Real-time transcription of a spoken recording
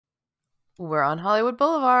We're on Hollywood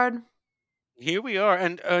Boulevard. Here we are,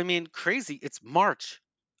 and I mean, crazy. It's March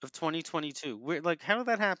of 2022. We're like, how did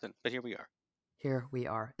that happen? But here we are. Here we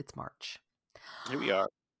are. It's March. Here we are.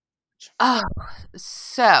 Oh,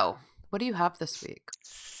 so what do you have this week?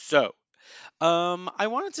 So, I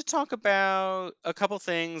wanted to talk about a couple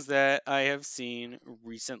things that I have seen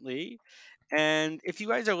recently. And if you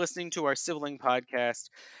guys are listening to our sibling podcast,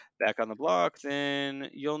 Back on the Block, then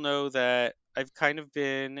you'll know that I've kind of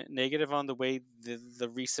been negative on the way the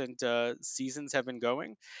recent seasons have been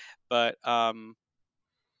going. But um,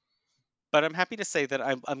 but I'm happy to say that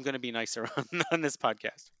I'm going to be nicer on this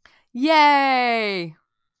podcast. Yay!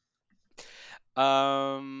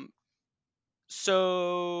 Um,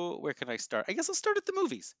 so where can I start? I guess I'll start at the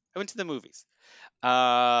movies. I went to the movies.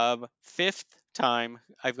 Fifth time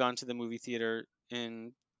I've gone to the movie theater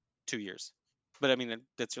in 2 years. But I mean,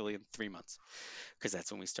 that's really in 3 months because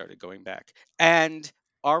that's when we started going back. And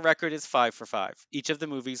our record is 5 for 5. Each of the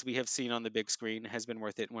movies we have seen on the big screen has been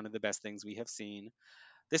worth it. One of the best things we have seen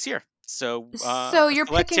this year. So So you're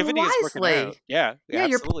picking selectivity is working out. wisely. Yeah, Yeah,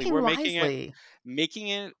 you're absolutely. picking We're wisely. making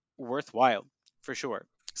it worthwhile for sure.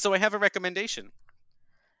 So I have a recommendation.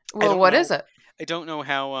 I Well, don't what know is it? I don't know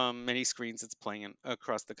how many screens it's playing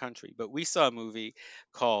across the country, but we saw a movie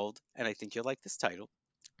called, and I think you'll like this title,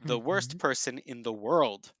 The Worst Hmm. Person in the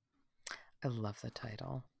World. I love the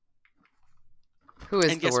title. Who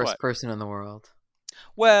is And the guess worst what? person in the world?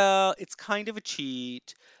 Well, it's kind of a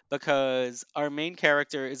cheat because our main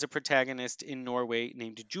character is a protagonist in Norway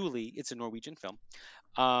named Julie. It's a Norwegian film.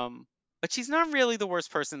 Um, but she's not really the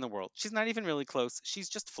worst person in the world. She's not even really close. She's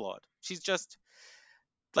just flawed. She's just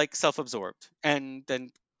like self-absorbed and then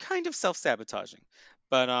kind of self-sabotaging.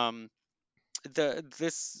 But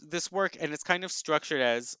this work, and it's kind of structured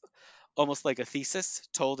as almost like a thesis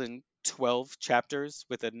told in 12 chapters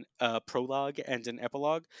with a prologue and an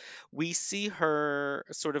epilogue. We see her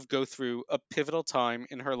sort of go through a pivotal time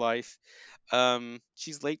in her life.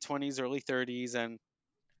 She's late 20s, early 30s, and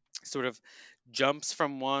sort of jumps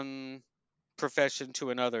from one profession to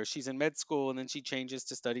another. She's in med school, and then she changes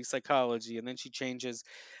to study psychology, and then she changes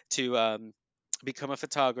to become a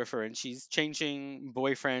photographer, and she's changing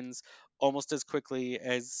boyfriends almost as quickly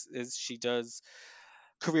as she does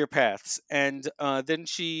career paths. And then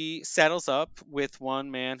she saddles up with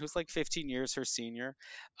one man who's like 15 years her senior,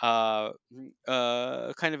 kind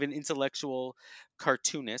of an intellectual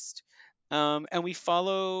cartoonist. And we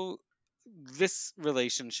follow this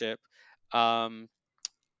relationship. Um,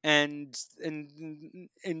 and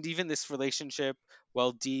even this relationship,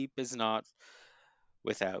 while deep, is not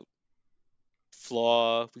without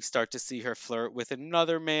flaw. We start to see her flirt with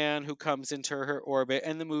another man who comes into her orbit,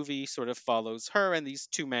 and the movie sort of follows her and these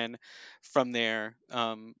two men from there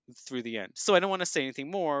through the end. So I don't want to say anything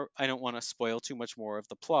more. I don't want to spoil too much more of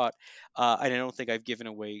the plot, and I don't think I've given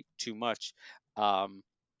away too much. Um,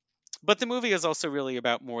 but the movie is also really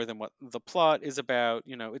about more than what the plot is about.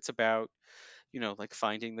 It's about like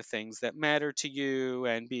finding the things that matter to you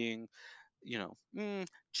and being you know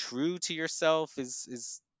true to yourself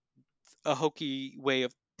is a hokey way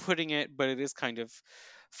of putting it, but it is kind of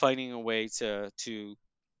finding a way to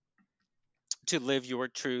live your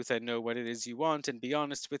truth and know what it is you want and be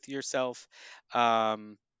honest with yourself.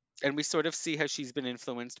 Um, and we sort of see how she's been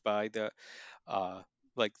influenced by uh,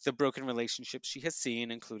 the broken relationships she has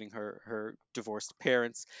seen, including her divorced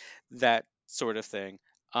parents, that sort of thing.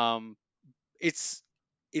 Um, it's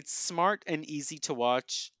it's smart and easy to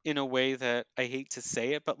watch in a way that I hate to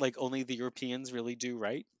say it, but like only the Europeans really do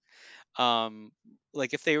right. um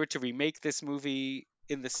like if they were to remake this movie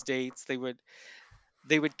in the states,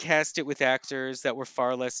 they would cast it with actors that were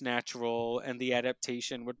far less natural, and the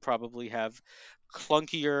adaptation would probably have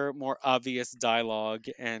clunkier, more obvious dialogue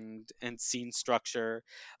and scene structure.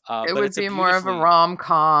 It But would it's a be more of a beautifully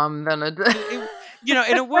rom-com than a it,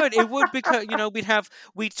 and it would because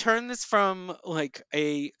we turn this from like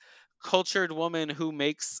a cultured woman who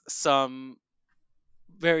makes some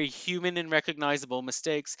very human and recognizable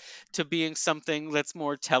mistakes to being something that's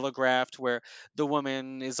more telegraphed, where the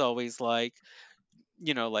woman is always like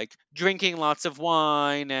like drinking lots of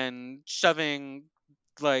wine and shoving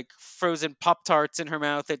like frozen pop tarts in her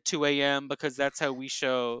mouth at 2 a.m. because that's how we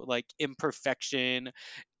show like imperfection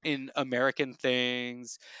in American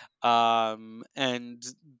things. And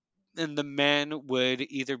the men would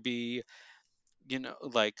either be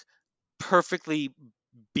like perfectly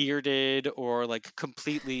bearded or like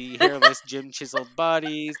completely hairless, gym chiseled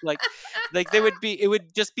bodies. Like they would be, it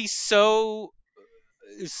would just be so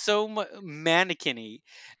mannequin-y,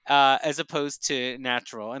 as opposed to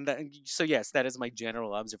natural. And so yes, that is my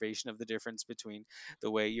general observation of the difference between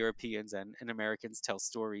the way Europeans and Americans tell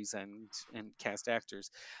stories and cast actors.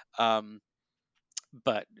 Um,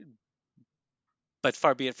 but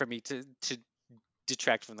far be it from me to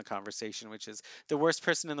detract from the conversation, which is The Worst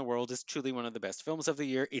Person in the World is truly one of the best films of the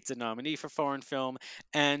year. It's a nominee for foreign film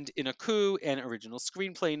and in a coup an original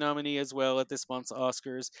screenplay nominee as well at this month's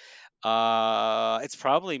Oscars. It's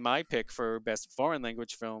probably my pick for best foreign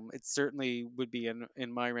language film. It certainly would be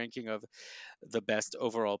in my ranking of the best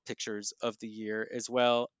overall pictures of the year as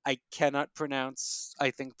well. I cannot pronounce,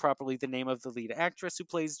 I think, properly the name of the lead actress who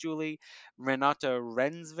plays Julie. Renata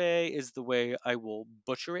Rensve is the way I will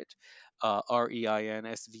butcher it.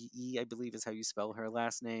 Reinsve, I believe, is how you spell her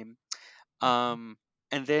last name. Mhm. Um,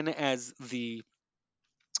 and then as the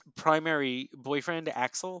primary boyfriend,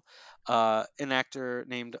 Axel, an actor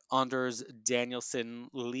named Anders Danielson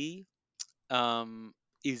Lee, um,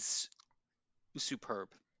 is superb.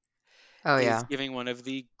 Oh Is yeah. giving one of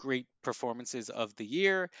the great performances of the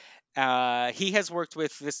year. He has worked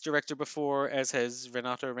with this director before, as has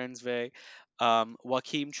Renato Rensve.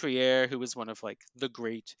 Joachim Trier, who was one of like the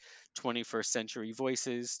great 21st century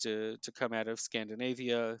voices to come out of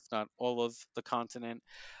Scandinavia, if not all of the continent.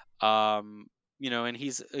 Um, and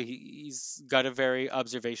he's got a very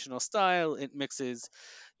observational style. It mixes,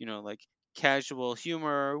 like casual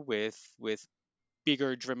humor with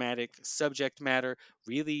bigger dramatic subject matter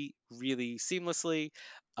really, really seamlessly.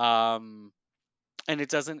 Um, and it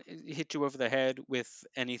doesn't hit you over the head with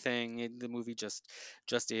anything. The movie just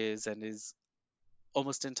is and is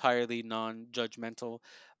almost entirely non-judgmental.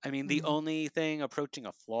 I mean, the Mm. only thing approaching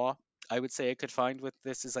a flaw I would say I could find with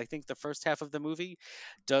this is I think the first half of the movie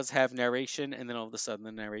does have narration, and then all of a sudden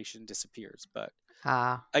the narration disappears. But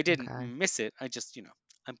Ah, I didn't okay. miss it. I just,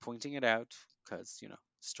 I'm pointing it out because,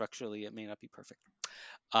 structurally it may not be perfect.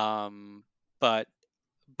 Um, but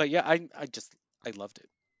yeah, I loved it.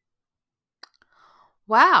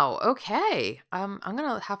 Wow, okay. I'm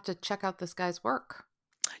gonna have to check out this guy's work.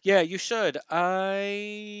 Yeah, you should.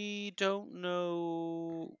 I don't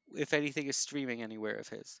know if anything is streaming anywhere of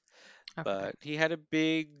his, Okay. but he had a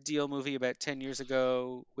big deal movie about 10 years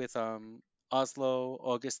ago with Oslo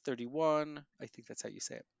August 31. I think that's how you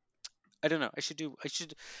say it. I don't know. I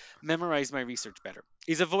should memorize my research better.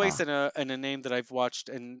 He's a voice Oh. and a name that I've watched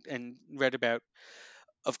and read about,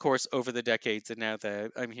 of course, over the decades. And now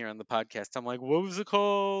that I'm here on the podcast, I'm like, what was it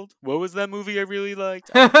called? What was that movie I really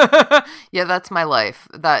liked? I don't know. Yeah, that's my life.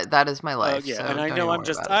 That is my life, Yeah, and so don't even worry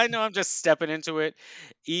about it. I know I'm just stepping into it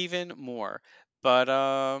even more. But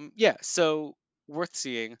yeah, so worth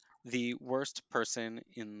seeing. The Worst Person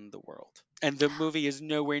in the World. And the movie is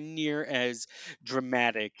nowhere near as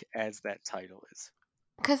dramatic as that title is.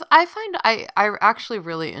 Because I find I actually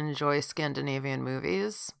really enjoy Scandinavian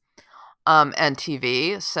movies, and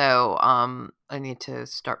TV, so I need to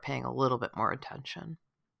start paying a little bit more attention.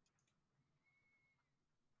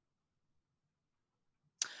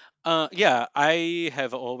 Yeah, I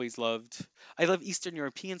have always loved. I love Eastern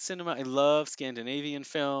European cinema. I love Scandinavian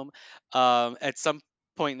film. At some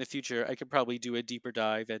point in the future, I could probably do a deeper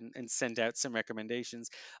dive and send out some recommendations.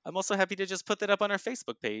 I'm also happy to just put that up on our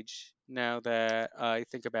Facebook page now that I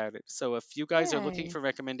think about it. So if you guys are looking Yay. for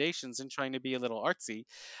recommendations and trying to be a little artsy,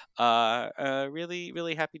 really,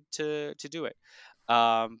 really happy to do it.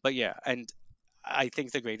 But yeah, and I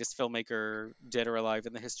think the greatest filmmaker, dead or alive,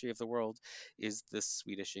 in the history of the world is the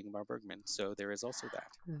Swedish Ingmar Bergman. So there is also that.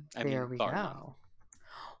 I There mean, we bar none. go.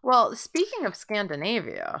 Well, speaking of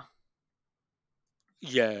Scandinavia,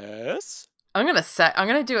 Yes, I'm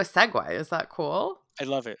gonna do a segue. Is that cool? I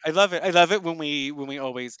love it. I love it. I love it when we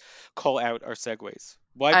always call out our segues.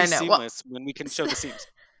 Why I be know. Well, seamless when we can show the seams?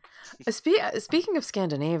 speaking of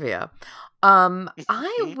Scandinavia, I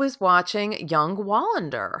Mhm. was watching Young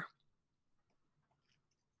Wallander.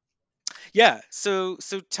 Yeah. So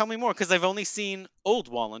tell me more because I've only seen Old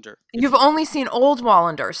Wallander, if You've you will. only seen Old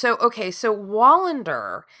Wallander. So, okay, so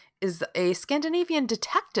Wallander is a Scandinavian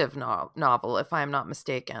detective novel, if I'm not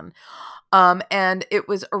mistaken. And it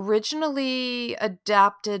was originally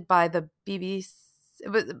adapted by the BBC. It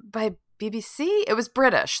was by BBC. It was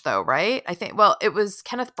British, though, right? I think. Well, it was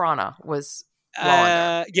Kenneth Branagh was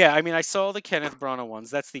Wallander. Yeah, I mean, I saw the Kenneth Branagh ones.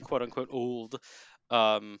 That's the quote unquote old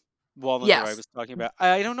um, Wallander I Yes, was talking about.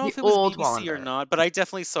 I don't know the if it was old BBC or Wallander. not, but I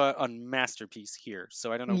definitely saw it on Masterpiece here.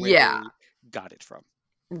 So I don't know where Yeah, they got it from.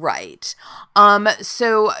 right.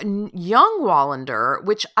 So Young Wallander,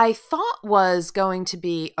 which I thought was going to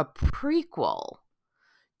be a prequel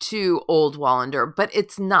to Old Wallander, but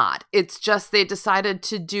it's not. It's just they decided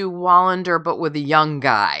to do Wallander but with a young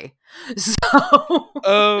guy. So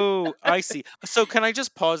Oh, I see. So can I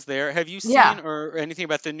just pause there? Have you yeah. seen or anything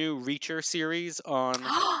about the new Reacher series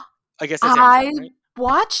on, I guess that's I Amazon, right?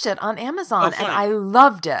 watched it on Oh, Amazon and I funny.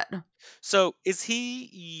 loved it. So is he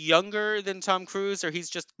younger than Tom Cruise, or he's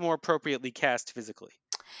just more appropriately cast physically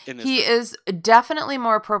in this He film? is definitely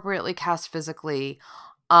more appropriately cast physically.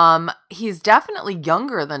 He's definitely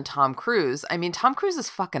younger than Tom Cruise. I mean, Tom Cruise is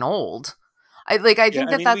fucking old. I Yeah, think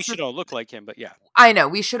I that mean, we that's the should all look like him, but yeah. I know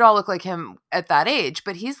we should all look like him at that age,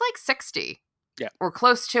 but he's like 60 Yeah. or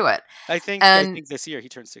close to it. I And think this year he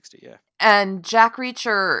turned 60, yeah. Jack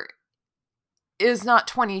Reacher is not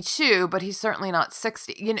 22, but he's certainly not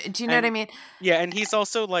 60. Do you know what I And mean? yeah, and he's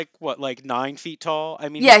also like what, like 9 feet tall? I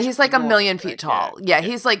mean, Yeah, he's he's just like a enormous, million feet right? Yeah. tall. Yeah, Yeah.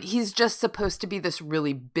 he's just supposed to be this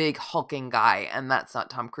really big hulking guy, and that's not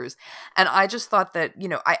Tom Cruise. And I just thought that,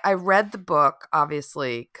 I read the book,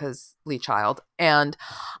 obviously, because Lee Child, and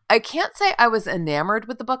I can't say I was enamored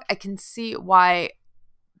with the book. I can see why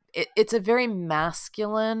it's a very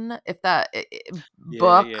masculine, if that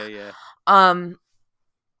Yeah, yeah, book. yeah. Um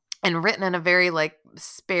and written in a very like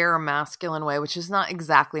spare masculine way, which is not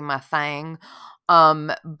exactly my thing.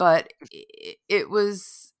 But it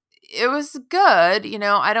was good.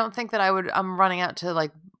 I don't think that I'm running out to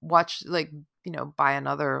like watch like buy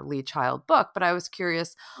another Lee Child book, but I was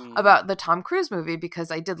curious Mm, about the Tom Cruise movie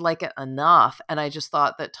because I did like it enough, and I just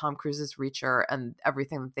thought that Tom Cruise's Reacher and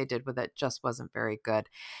everything that they did with it just wasn't very good,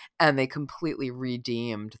 and they completely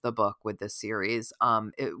redeemed the book with this series.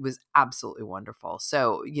 It was absolutely wonderful.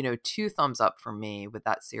 So, two thumbs up for me with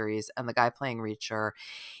that series, and the guy playing Reacher,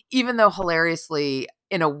 even though hilariously,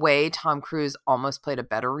 in a way, Tom Cruise almost played a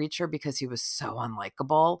better Reacher because he was so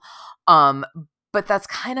unlikable. Um, but that's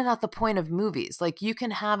kind of not the point of movies. Like, you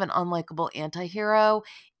can have an unlikable antihero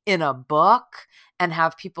in a book and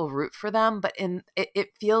have people root for them, but it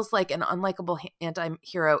feels like an unlikable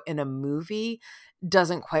anti-hero in a movie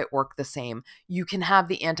doesn't quite work the same. You can have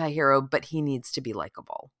the anti-hero, but he needs to be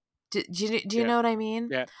likable. Do you yeah, know what I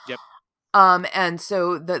mean? yeah, yep. And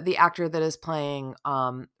so the actor that is playing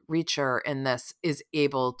Reacher in this is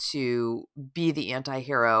able to be the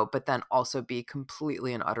anti-hero, but then also be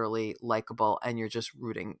completely and utterly likable, and you're just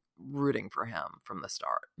rooting for him from the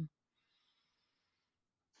start,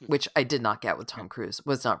 Hmm, which I did not get with okay. Tom Cruise.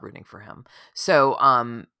 Was not rooting for him. So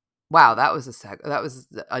wow, Hmm. that was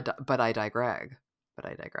but I digress. But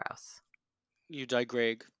I digress. You die,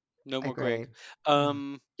 Greg. No I more Greg. agree. Yeah.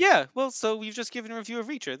 Yeah, well, so we've just given a review of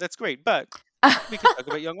Reacher. That's great, but we could talk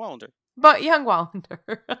about Young Wallander. But young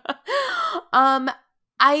Wallander. um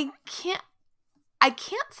I can't I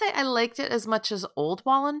can't say I liked it as much as Old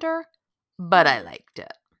Wallander, but I Hmm. liked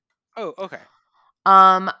it. Oh, okay.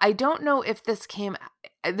 I don't know if this came.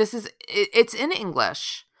 It's in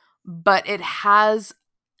English, but it has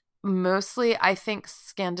mostly, I think,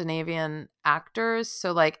 Scandinavian actors.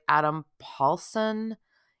 So, like Adam Paulson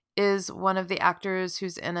is one of the actors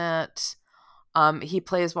who's in it. He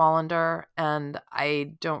plays Wallander, and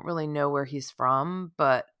I don't really know where he's from,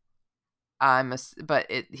 but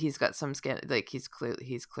he's got some like he's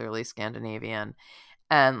clearly Scandinavian,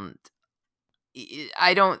 and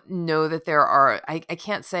I don't know that there are. I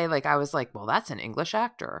can't say like I was like, well, that's an English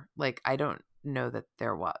actor. Like I don't know that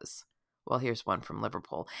there was. Well, here's one from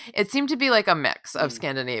Liverpool. It seemed to be like a mix of Hmm.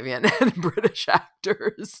 Scandinavian and British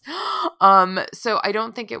actors. So I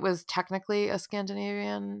don't think it was technically a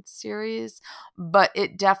Scandinavian series, but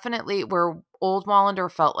it definitely where Old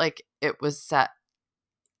Wallander felt like it was set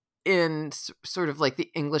in sort of like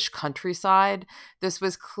the English countryside. This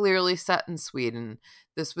was clearly set in Sweden.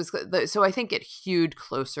 So I think it hewed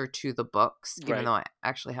closer to the books, even Right. though I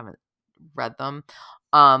actually haven't read them.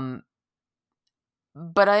 Um,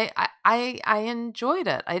 but I enjoyed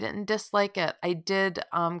it. I didn't dislike it. I did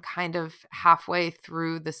kind of halfway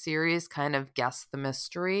through the series kind of guess the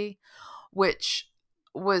mystery, which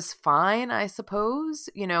was fine, I suppose,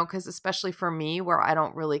 because especially for me, where I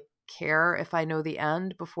don't really care if I know the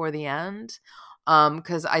end before the end,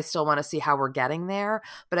 because I still want to see how we're getting there.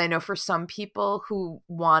 But I know for some people who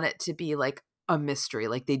want it to be like a mystery,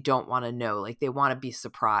 like they don't want to know, like they want to be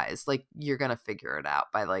surprised, like you're gonna figure it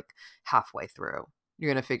out by like halfway through. You're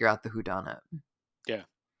gonna figure out the whodunit. Yeah.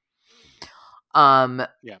 Um,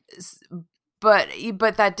 Yeah. s- but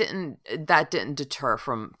that didn't deter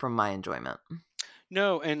from my enjoyment.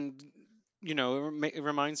 No, and it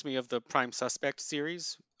reminds me of the Prime Suspect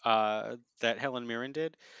series that Helen Mirren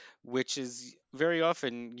did, which is very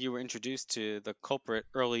often you were introduced to the culprit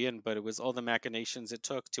early in, but it was all the machinations it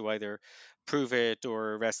took to either prove it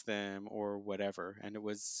or arrest them or whatever, and it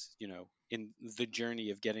was in the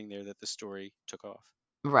journey of getting there that the story took off.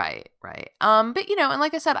 Right, right. But and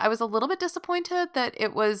like I said, I was a little bit disappointed that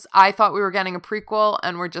I thought we were getting a prequel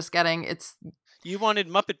and we're just getting it's You wanted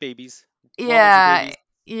Muppet Babies, Wallinger yeah, Babies,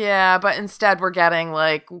 yeah, but instead we're getting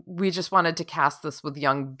like we just wanted to cast this with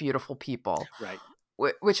young beautiful people, right?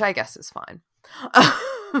 which I guess is fine.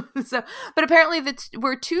 So, but apparently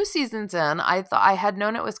we're 2 seasons in. I thought I had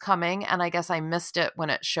known it was coming and I guess I missed it when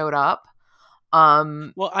it showed up.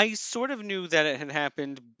 Um Well, I sort of knew that it had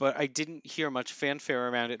happened, but I didn't hear much fanfare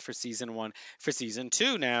around it for season one. For season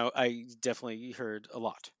two, now I definitely heard a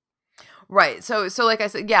lot. Right. So like I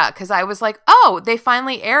said, yeah, because I was like, oh, they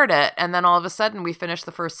finally aired it, and then all of a sudden we finished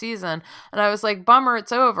the first season, and I was like, bummer,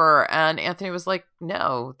 it's over. And Anthony was like,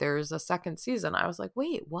 no, there's a second season. I was like,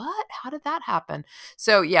 wait, what? How did that happen?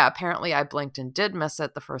 So yeah, apparently I blinked and did miss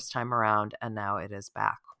it the first time around, and now it is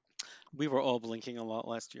back. We were all blinking a lot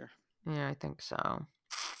last year. Yeah, I think so.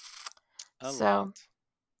 A So lot.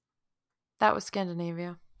 that was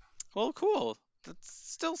Scandinavia. Well, cool. That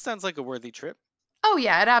still sounds like a worthy trip. Oh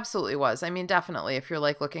yeah, it absolutely was. I mean, definitely, if you're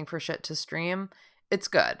like looking for shit to stream, it's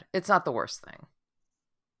good. It's not the worst thing.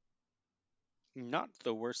 Not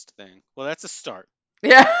the worst thing. Well, that's a start.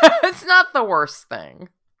 Yeah, it's not the worst thing.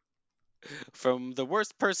 From the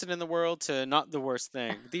worst person in the world to not the worst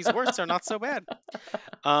thing. These worsts are not so bad.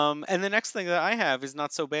 And the next thing that I have is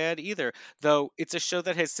not so bad either, though it's a show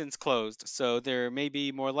that has since closed, so there may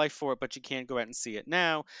be more life for it, but you can't go out and see it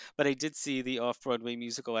now. But I did see the off-Broadway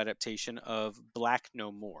musical adaptation of Black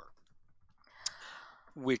No More,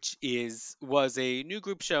 which is was a new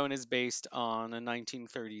group show and is based on a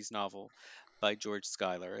 1930s novel by George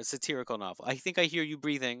Schuyler, a satirical novel. I think I hear you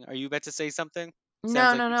breathing. Are you about to say something? Sounds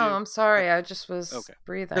No, like no, you no. do. I'm Uh, sorry. I just was okay. No,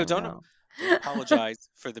 breathing. don't No. don't apologize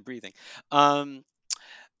for the breathing. Um,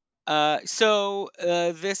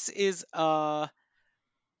 this is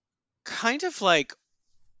kind of like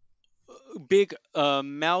big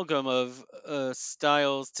amalgam of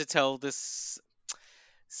styles to tell this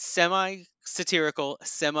semi satirical,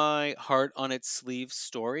 semi heart on its sleeve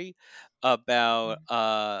story about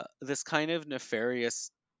this kind of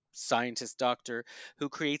nefarious scientist doctor who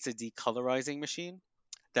creates a decolorizing machine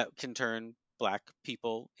that can turn black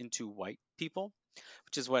people into white people,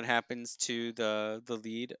 which is what happens to the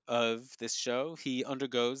lead of this show. He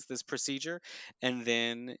undergoes this procedure and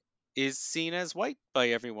then is seen as white by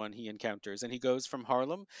everyone he encounters, and he goes from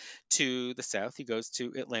Harlem to the south. He goes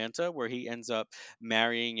to Atlanta, where he ends up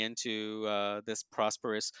marrying into this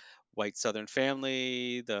prosperous white southern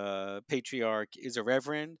family. The patriarch is a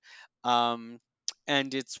reverend, um,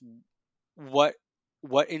 and it's what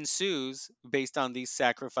what ensues based on these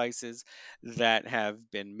sacrifices that have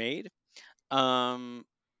been made. um,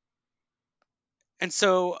 and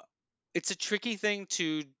so it's a tricky thing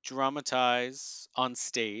to dramatize on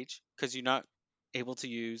stage because you're not able to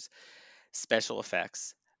use special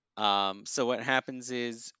effects. So what happens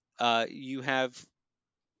is you have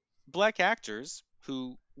black actors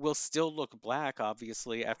who will still look black,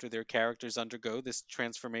 obviously, after their characters undergo this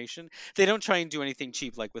transformation. They don't try and do anything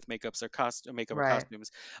cheap like with makeup or Right.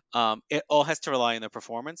 costumes. It all has to rely on the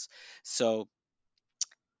performance. So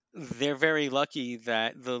they're very lucky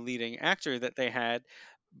that the leading actor that they had,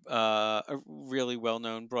 a really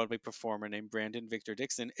well-known Broadway performer named Brandon Victor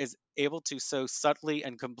Dixon, is able to so subtly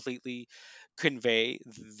and completely convey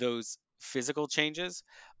those physical changes,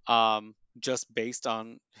 just based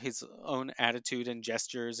on his own attitude and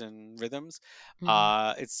gestures and rhythms.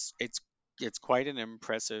 Mhm. It's quite an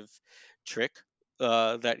impressive trick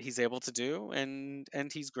that he's able to do, and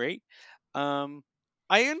he's great. Um,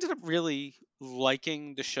 I ended up really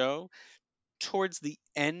liking the show towards the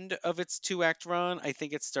end of its two-act run. I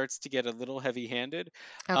think it starts to get a little heavy-handed,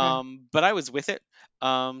 Okay. but I was with it.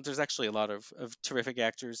 There's actually a lot of terrific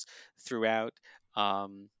actors throughout.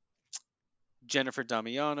 Um, Jennifer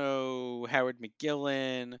Damiano, Howard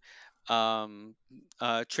McGillen, um,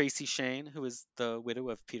 Tracy Shane, who is the widow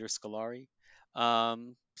of Peter Scolari.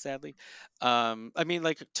 Sadly, I mean,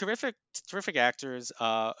 like terrific actors.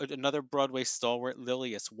 Another Broadway stalwart,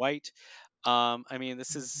 Lilius White. I mean, Mhm.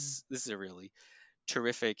 this is a really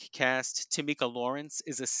terrific cast. Tamika Lawrence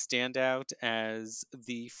is a standout as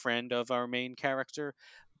the friend of our main character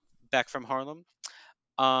back from Harlem.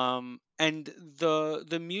 And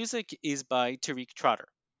the music is by Tariq Trotter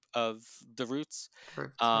of The Roots,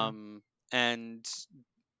 Fruits, yeah. um, and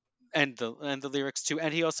and the lyrics too.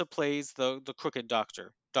 And he also plays the crooked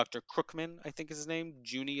doctor, Doctor Crookman, I think is his name,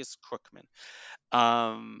 Junius Crookman.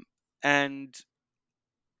 Um, and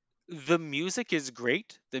the music is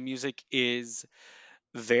great. The music is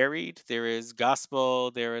varied. There is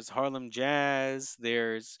gospel, there is Harlem jazz,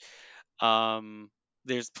 there's um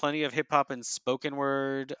There's plenty of hip hop and spoken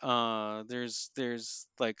word. There's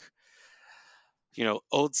like,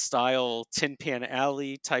 old style Tin Pan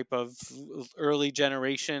Alley type of early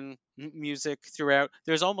generation music throughout.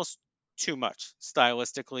 There's almost too much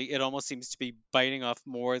stylistically. It almost seems to be biting off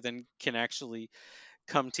more than can actually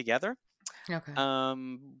come together. Okay.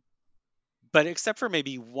 Um, but except for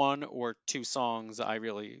maybe one or two songs, I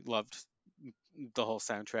really loved the whole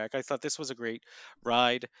soundtrack. I thought this was a great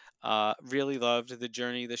ride. Really loved the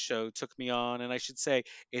journey the show took me on, and I should say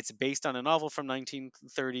it's based on a novel from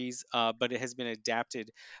 1930s, but it has been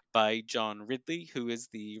adapted by John Ridley, who is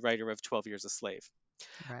the writer of 12 Years a Slave.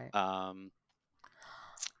 Right. Um,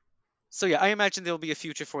 so yeah, I imagine there'll be a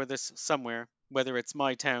future for this somewhere, whether it's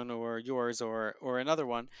my town or yours or another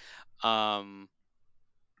one. Um,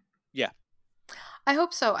 yeah. I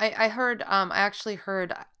hope so. I heard I actually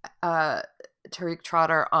heard uh Tariq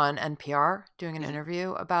Trotter on NPR doing an Hmm.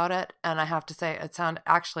 interview about it, and I have to say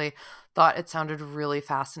actually thought it sounded really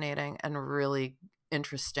fascinating and really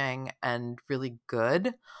interesting and really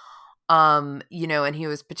good. And he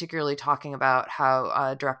was particularly talking about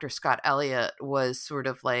how director Scott Elliott was sort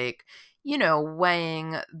of like,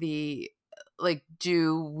 weighing the, like,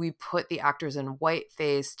 do we put the actors in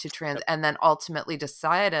whiteface to Yep. and then ultimately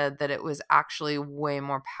decided that it was actually way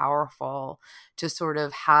more powerful to sort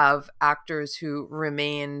of have actors who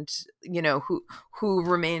remained, who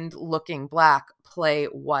remained looking black play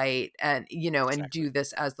white, and and Exactly. do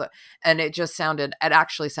this as the, and it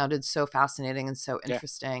actually sounded so fascinating and so Yeah.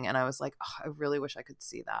 interesting, and I was like, oh, I really wish I could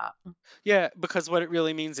see that. Yeah, because what it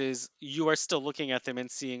really means is you are still looking at them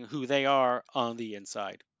and seeing who they are on the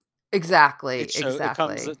inside. Exactly, It comes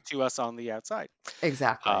exactly, to us on the outside.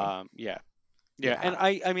 exactly. Yeah, yeah, and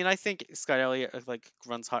Yeah. I mean I think Scott Elliott like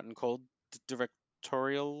runs hot and cold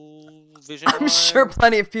directorial vision I'm sure wise.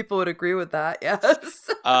 plenty of people would agree with that. Yes.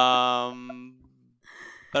 Um,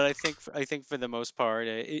 but I think for the most part,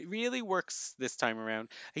 it really works this time around.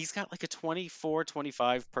 He's got like a 24,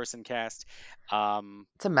 25 person cast. Um,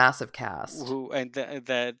 It's a massive cast. who and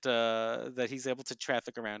that he's able to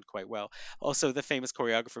traffic around quite well. Also, the famous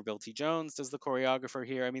choreographer Bill T. Jones does the choreographer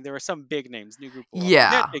here. I mean, there are some big names, New Group Walker, not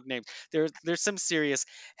Yeah. big names. There's some serious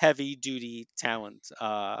heavy duty talent,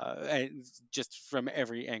 and just from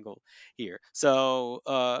every angle here. So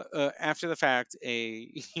after the fact, a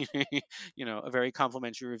a very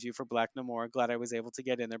complimentary review for Black No More. Glad I was able to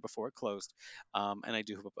get in there before it closed, and I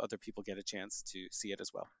do hope other people get a chance to see it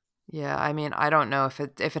as well. Yeah, I mean, I don't know if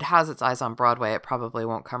it has its eyes on Broadway, it probably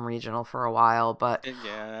won't come regional for a while, but And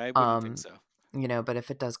yeah, I wouldn't think um so. but if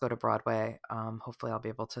it does go to Broadway, hopefully I'll be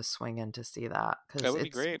able to swing in to see that, That because would be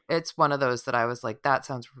great. it's one of those that I was like, that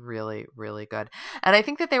sounds really, really good. And I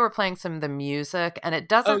think that they were playing some of the music, and it Oh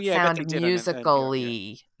doesn't yeah, I bet sound they did on NPR. Yeah.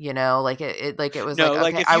 musically, like it was like, No,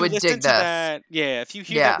 like okay, if I you would listen dig to this. that, yeah, if you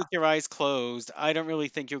hear that Yeah. with your eyes closed, I don't really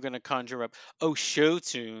think you're gonna conjure up show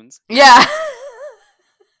tunes. Yeah.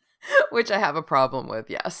 Which I have a problem with,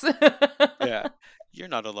 yes. Yeah, you're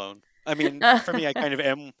not alone. I mean, for me, I kind of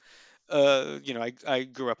am. I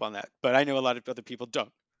grew up on that, but I know a lot of other people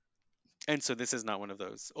don't, and so this is not one of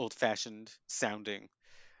those old-fashioned sounding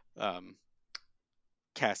um,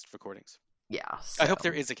 cast recordings. Yeah, I hope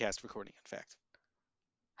there so is a cast recording, in fact.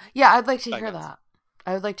 yeah, I'd like to By hear guns. that.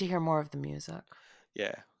 I would like to hear more of the music.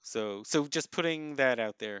 Yeah. So just putting that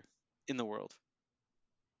out there in the world.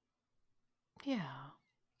 Yeah.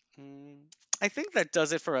 Mm, I think that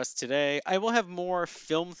does it for us today. I will have more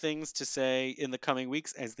film things to say in the coming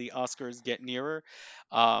weeks as the Oscars get nearer.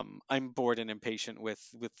 I'm bored and impatient with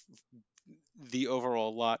the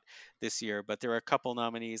overall lot this year, but there are a couple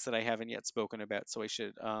nominees that I haven't yet spoken about, so I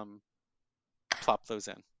should plop those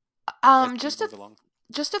in as Um, things just to move along.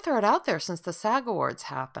 just to throw it out there, since the SAG Awards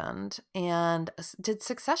happened, and did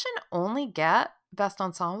Succession only get Best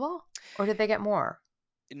Ensemble, or did they get more?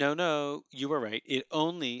 No, no, you were right. It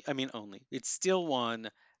still won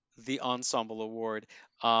the Ensemble Award.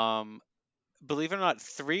 Um, Believe it or not,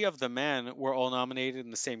 three of the men were all nominated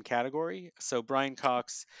in the same category. So Brian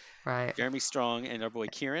Cox, Right. Jeremy Strong, and our boy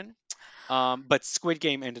Kieran. But Squid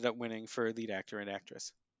Game ended up winning for lead actor and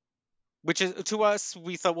actress. Which is to us,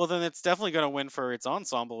 we thought, well, then it's definitely going to win for its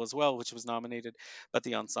ensemble as well, which was nominated. But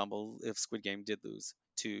the ensemble of Squid Game did lose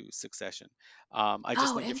to Succession. I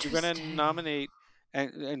just Oh, think if you're going to interesting. nominate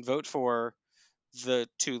and vote for the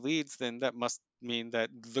two leads, then that must mean that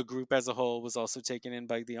the group as a whole was also taken in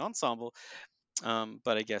by the ensemble.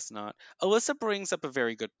 But I guess not. Alyssa brings up a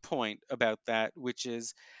very good point about that, which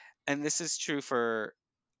is, and this is true for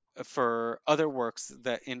other works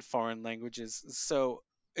that in foreign languages. So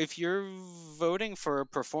if you're voting for a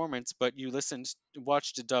performance, but you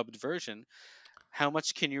watched a dubbed version, how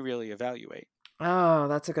much can you really evaluate? Oh,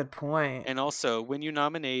 that's a good point. And also, when you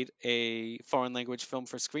nominate a foreign language film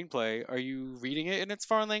for screenplay, are you reading it in its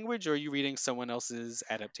foreign language or are you reading someone else's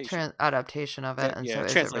adaptation? Adaptation of it, and so Yeah,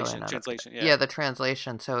 is it really an adaptation? translation, yeah. Yeah, the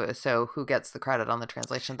translation. So who gets the credit on the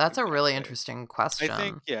translation? That's a really Exactly. interesting question.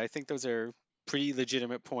 I think those are pretty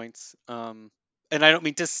legitimate points. And I don't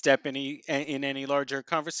mean to step in any larger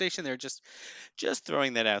conversation. They're just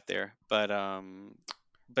throwing that out there. But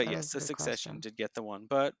That yes, is a the good Succession question. did get the one,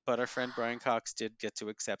 but our friend Brian Cox did get to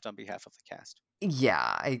accept on behalf of the cast. Yeah,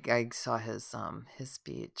 I saw his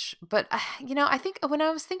speech. But I think when I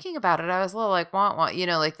was thinking about it, I was a little like want,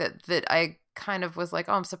 like that I kind of was like,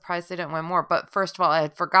 "Oh, I'm surprised they didn't win more." But first of all, I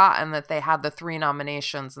had forgotten that they had the 3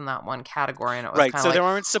 nominations in that one category, and it was Right. kind of So like, there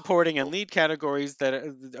aren't supporting and lead categories that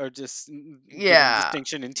are just giving yeah.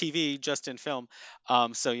 distinction in TV, just in film.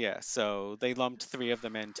 So yeah, so they lumped three of the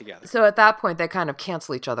men together. So at that point, they kind of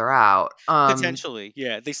cancel each other out. Potentially,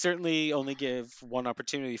 yeah. They certainly only give one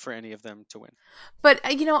opportunity for any of them to win. But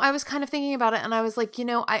I was kind of thinking about it, and I was like,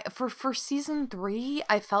 I for season 3,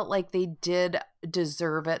 I felt like they did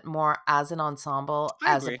deserve it more as an ensemble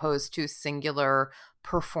I as agree. opposed to singular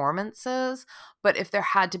performances. But if there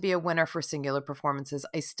had to be a winner for singular performances,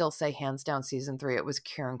 I still say hands down season 3. It was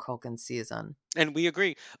Kieran Culkin's season. And we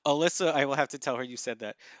agree. Alyssa, I will have to tell her you said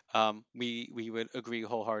that. We would agree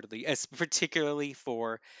wholeheartedly, as particularly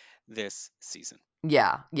for this season.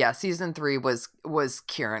 Yeah, season 3 was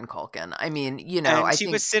Kieran Culkin. I mean, And I she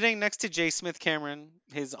was think. sitting next to J. Smith Cameron,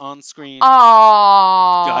 his on-screen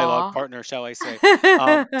dialogue Aww. partner, shall I say.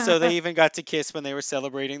 So they even got to kiss when they were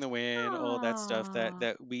celebrating the win, all of that stuff Aw.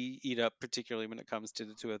 that we eat up, particularly when it comes to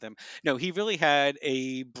the two of them. No, he really had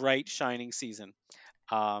a bright, shining season.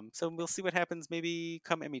 So we'll see what happens maybe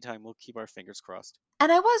come Emmy time. We'll keep our fingers crossed.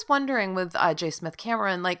 And I was wondering with J. Smith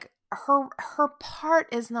Cameron, like her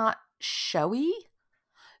part is not showy.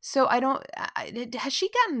 So I don't. Has she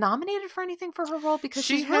gotten nominated for anything for her role? Because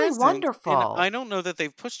She she's really hasn't, and wonderful. I don't know that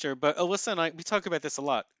they've pushed her, but Alyssa and I, we talk about this a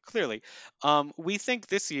lot, clearly. We think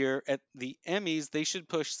this year at the Emmys, they should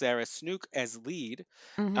push Sarah Snook as lead,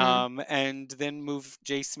 Mm-hmm. and then move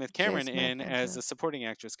J. Smith J. Cameron Smith in as into. a supporting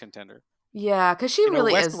actress contender. Yeah, because she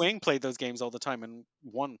really West is. Wing played those games all the time and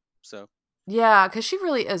won, so Yeah, because she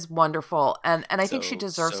really is wonderful, and I think she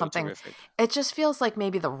deserves so something. terrific. It just feels like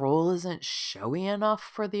maybe the role isn't showy enough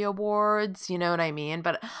for the awards. You know what I mean?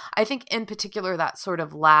 But I think in particular that sort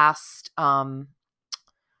of last the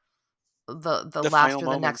The last final or the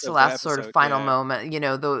moments next to of the last sort of episode, final yeah. moment,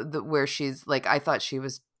 the where she's like, I thought she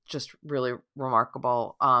was just really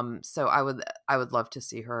remarkable. So I would love to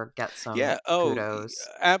see her get some Yeah. Oh, kudos.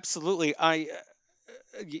 absolutely.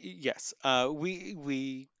 Yes.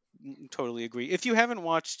 We totally agree. If you haven't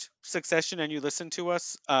watched Succession and you listen to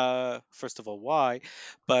us, first of all, why?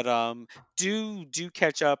 But do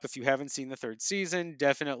catch up if you haven't seen the third season.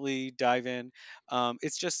 Definitely dive in.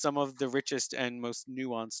 It's just some of the richest and most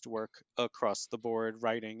nuanced work across the board,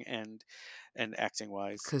 writing and acting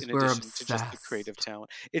wise. Because In we're addition to just the creative obsessed.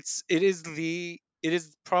 talent, it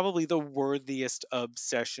is probably the worthiest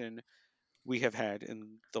obsession we have had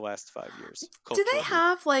in the last 5 years Do they culturally.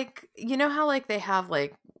 have like, how like they have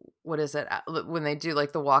like, what is it, when they do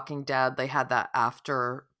like The Walking Dead, they had that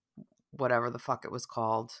after whatever the fuck it was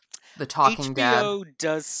called, The Talking Dead. HBO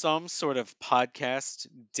does some sort of podcast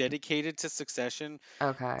dedicated to Succession.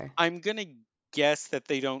 Okay. I'm gonna guess that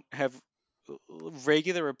they don't have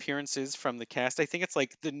regular appearances from the cast. I think it's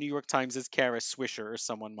like the New York Times' Kara Swisher or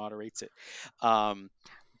someone moderates it. Um,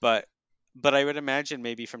 but but I would imagine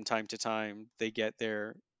maybe from time to time they get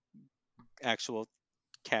their actual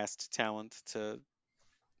cast talent to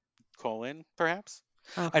call in, perhaps.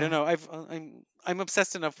 I don't Okay. know. I'm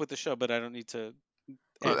obsessed enough with the show, but I don't need to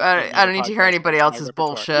add any I other don't need to hear anybody podcasting to my else's repertoire.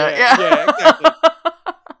 bullshit. Yeah, Yeah. yeah, exactly.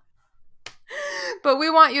 But we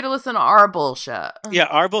want you to listen to our bullshit. Yeah,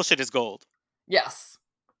 our bullshit is gold. Yes.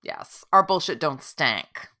 Yes. Our bullshit don't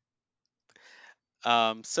stank.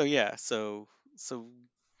 So yeah, so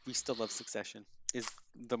we still love Succession is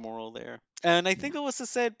the moral there. And I Yeah. think Alyssa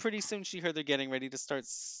said pretty soon she heard they're getting ready to start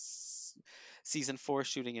season 4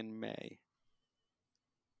 shooting in May.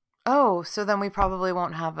 Oh, so then we probably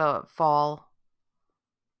won't have a fall.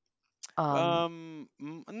 Um,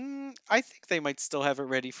 I think they might still have it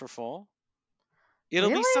ready for fall. It'll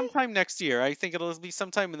be really? sometime next year. I think it'll be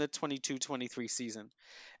sometime in the 22-23 season.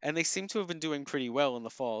 And they seem to have been doing pretty well in the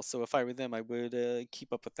fall, so if I were them, I would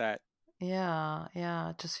keep up with that. Yeah,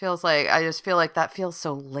 yeah. It just feels like I just feel like that feels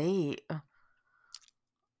so late.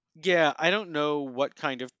 Yeah, I don't know what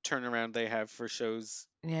kind of turnaround they have for shows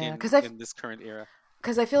Yeah, in this current era.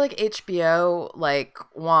 because I feel like HBO like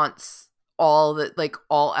wants all the like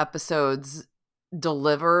all episodes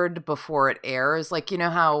delivered before it airs. Like, you know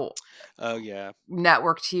how Oh yeah.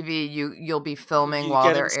 network TV, you'll be filming You while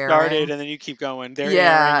get them they're started airing. and then you keep going. They're airing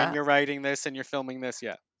and Yeah. you're writing this and you're filming this.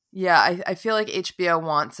 Yeah. Yeah, I feel like HBO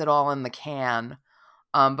wants it all in the can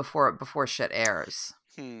before shit airs.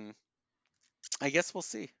 Hmm. I guess we'll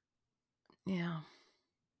see. Yeah.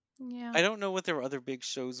 Yeah. I don't know what their other big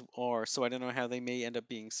shows are, so I don't know how they may end up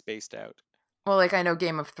being spaced out. Well, like I know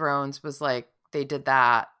Game of Thrones was like they did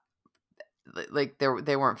that like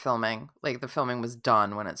they weren't filming. Like the filming was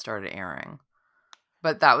done when it started airing.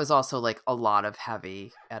 But that was also like a lot of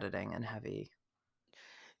heavy editing and heavy.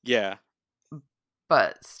 Yeah.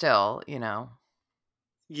 But still, you know.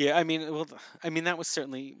 Yeah, I mean, well, I mean that was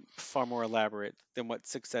certainly far more elaborate than what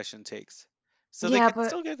Succession takes. So they Yeah, could but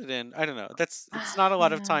still get it in. I don't know. It's not a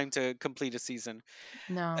lot of yeah. time to complete a season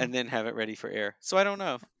No. and then have it ready for air. So I don't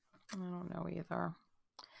know. I don't know either.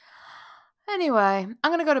 Anyway, I'm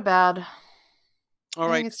going to go to bed. All I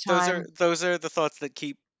think right, it's those time. are those are the thoughts that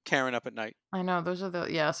keep Karen up at night. I know those are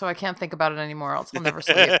yeah, so I can't think about it anymore else I'll never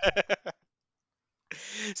sleep.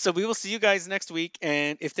 So we will see you guys next week,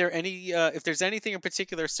 and if there's anything in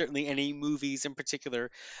particular, certainly any movies in particular,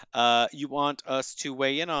 you want us to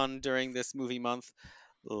weigh in on during this movie month,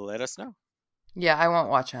 let us know. Yeah, I won't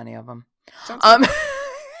watch any of them. Sounds good.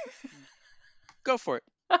 Go for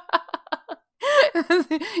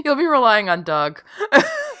You'll be relying on Doug.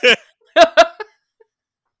 it.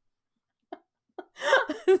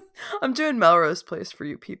 I'm doing Melrose Place for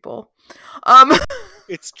you people. Um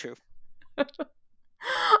It's true.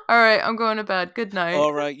 All right, I'm going to bed. Good night.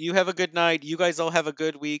 All right, you have a good night. You guys all have a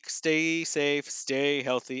good week. Stay safe, stay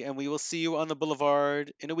healthy, and we will see you on the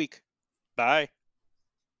boulevard in a week. Bye.